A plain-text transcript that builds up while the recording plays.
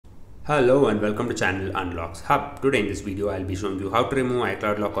Hello and welcome to channel Unlocks Hub. Today in this video I'll be showing you how to remove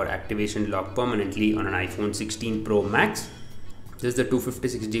iCloud lock or activation lock permanently on an iPhone 16 Pro Max. This is the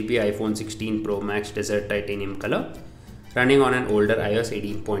 256GB iPhone 16 Pro Max Desert Titanium color running on an older iOS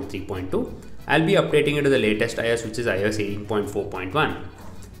 18.3.2. I'll be updating it to the latest iOS, which is iOS 18.4.1.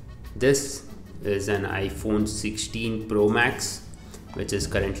 This is an iPhone 16 Pro Max which is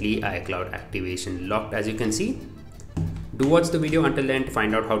currently iCloud activation locked, as you can see. Do watch the video until the end to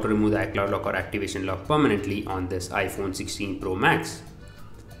find out how to remove the iCloud lock or activation lock permanently on this iPhone 16 Pro Max.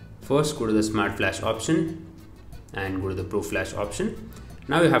 First, go to the Smart Flash option and go to the Pro Flash option.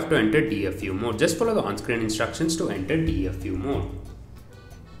 Now you have to enter DFU mode. Just follow the on-screen instructions to enter DFU mode.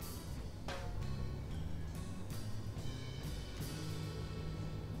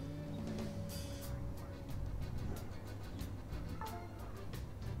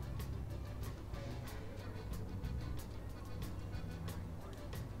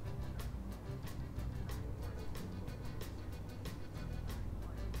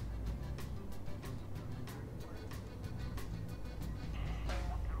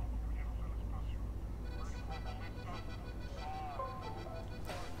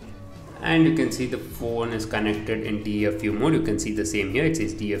 And you can see the phone is connected in DFU mode. You can see the same here. It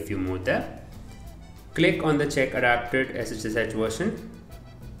says DFU mode there. Click on the check adapted SSH version.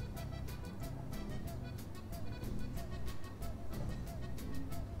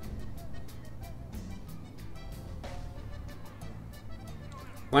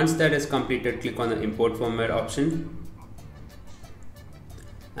 Once that is completed, click on the import firmware option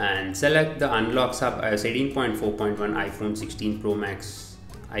and select the Unlocks Hub iOS 18.4.1 iPhone 16 Pro Max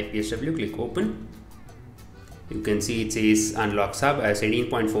ipsw. Click open. You can see it says Unlocks Hub as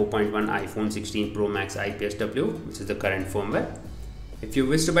 18.4.1 iPhone 16 Pro Max ipsw, which is the current firmware. If you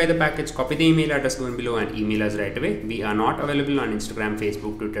wish to buy the package, copy the email address given below and email us right away. We are not available on Instagram,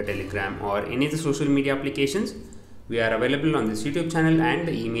 Facebook, Twitter, Telegram or any of the social media applications. We are available on this YouTube channel and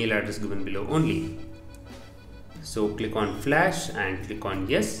the email address given below only. So click on Flash and click on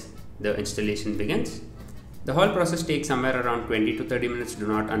Yes. The installation begins. The whole process takes somewhere around 20 to 30 minutes. Do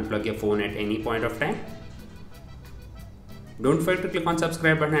not unplug your phone at any point of time. Don't forget to click on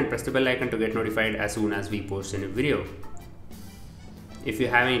subscribe button and press the bell icon to get notified as soon as we post a new video. If you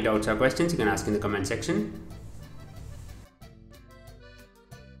have any doubts or questions, you can ask in the comment section.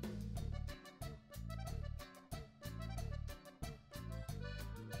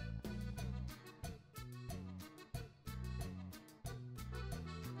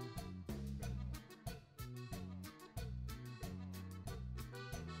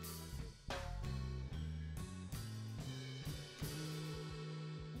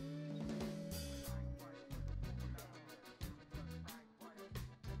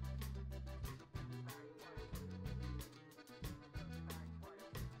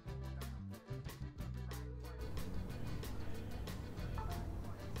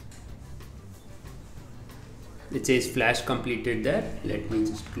 It says flash completed there. Let me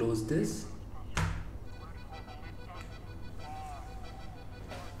just close this.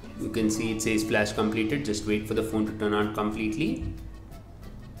 You can see it says flash completed. Just wait for the phone to turn on completely.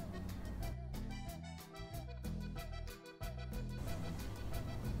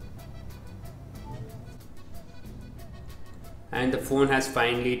 And the phone has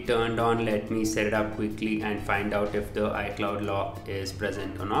finally turned on. Let me set it up quickly and find out if the iCloud lock is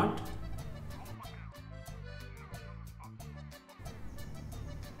present or not.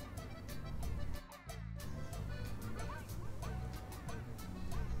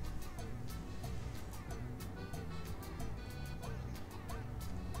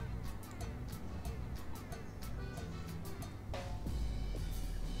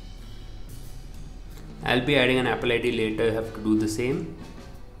 I'll be adding an Apple ID later. You have to do the same.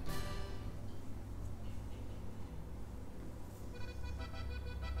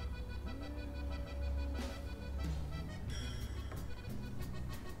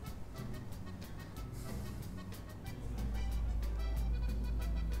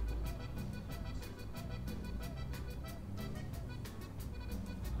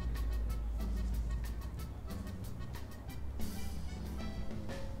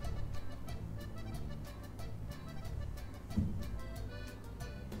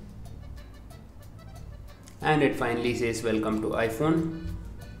 And it finally says welcome to iPhone.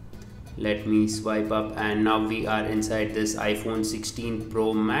 Let me swipe up and now we are inside this iPhone 16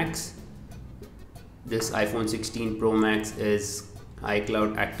 Pro Max. This iPhone 16 Pro Max is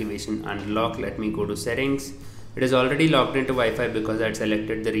iCloud activation unlock. Let me go to settings. It is already logged into Wi-Fi because I had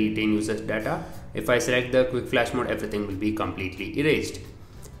selected the retain users data. If I select the quick flash mode, everything will be completely erased.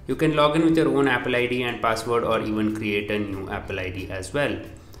 You can log in with your own Apple ID and password or even create a new Apple ID as well.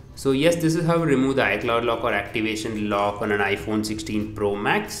 So yes, this is how we remove the iCloud lock or activation lock on an iPhone 16 Pro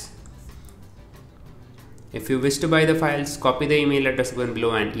Max. If you wish to buy the files, copy the email address given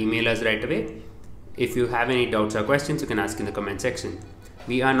below and email us right away. If you have any doubts or questions, you can ask in the comment section.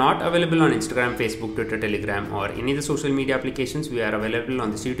 We are not available on Instagram, Facebook, Twitter, Telegram or any of the social media applications. We are available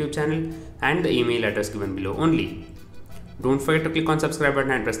on this YouTube channel and the email address given below only. Don't forget to click on subscribe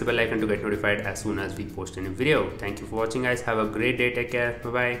button and press the bell icon to get notified as soon as we post a new video. Thank you for watching guys. Have a great day. Take care. Bye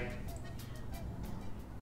bye.